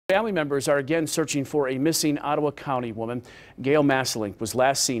Family members are again searching for a missing Ottawa County woman. Gail Masselink was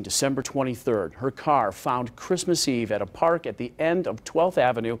last seen December 23rd. Her car found Christmas Eve at a park at the end of 12th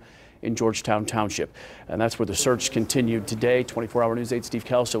Avenue in Georgetown Township. And that's where the search continued today. 24-hour News 8 Steve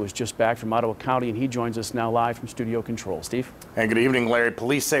Kelso is just back from Ottawa County, and he joins us now live from Studio Control. Steve? And good evening, Larry.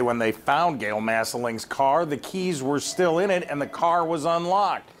 Police say when they found Gail Masselink's car, the keys were still in it and the car was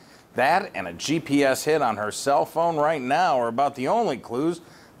unlocked. That and a GPS hit on her cell phone right now are about the only clues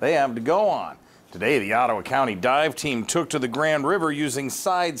they have to go on. Today, the Ottawa County dive team took to the Grand River using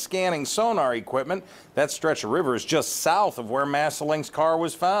side-scanning sonar equipment. That stretch of river is just south of where Masselink's car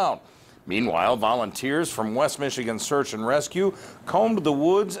was found. Meanwhile, volunteers from West Michigan Search and Rescue combed the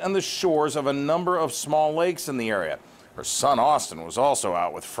woods and the shores of a number of small lakes in the area. Her son Austin was also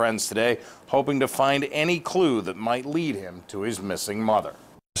out with friends today, hoping to find any clue that might lead him to his missing mother.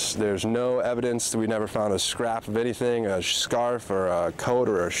 There's no evidence. We never found a scrap of anything, a scarf or a coat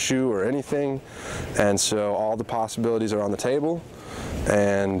or a shoe or anything. And so all the possibilities are on the table,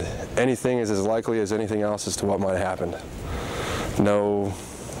 and anything is as likely as anything else as to what might have happened.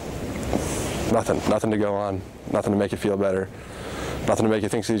 Nothing to go on, nothing to make you feel better, nothing to make you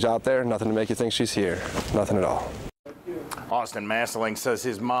think she's out there, nothing to make you think she's here, nothing at all. Austin Masselink says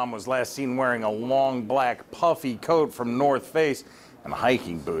his mom was last seen wearing a long black puffy coat from North Face and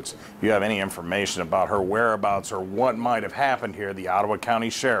hiking boots. If you have any information about her whereabouts or what might have happened here, the Ottawa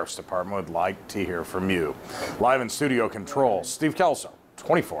County Sheriff's Department would like to hear from you. Live in Studio Control, Steve Kelso,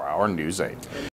 24-hour News 8.